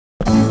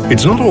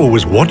It's not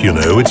always what you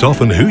know, it's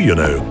often who you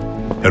know.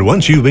 And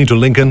once you've been to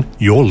Lincoln,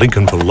 you're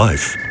Lincoln for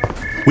life.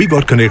 We've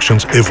got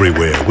connections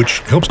everywhere, which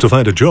helps to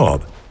find a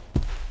job.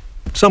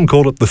 Some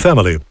call it the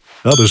family.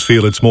 Others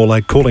feel it's more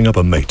like calling up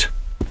a mate.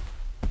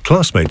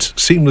 Classmates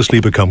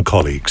seamlessly become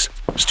colleagues.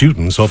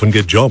 Students often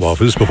get job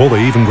offers before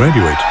they even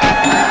graduate.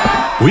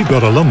 We've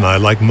got alumni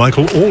like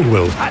Michael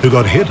Aldwell, who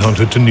got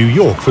headhunted to New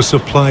York for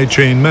supply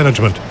chain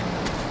management.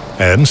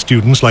 And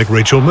students like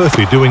Rachel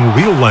Murphy doing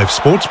real-life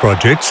sports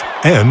projects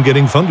and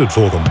getting funded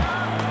for them.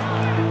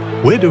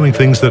 We're doing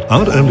things that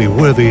aren't only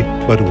worthy,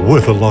 but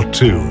worth a lot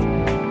too.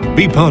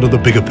 Be part of the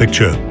bigger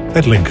picture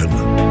at Lincoln.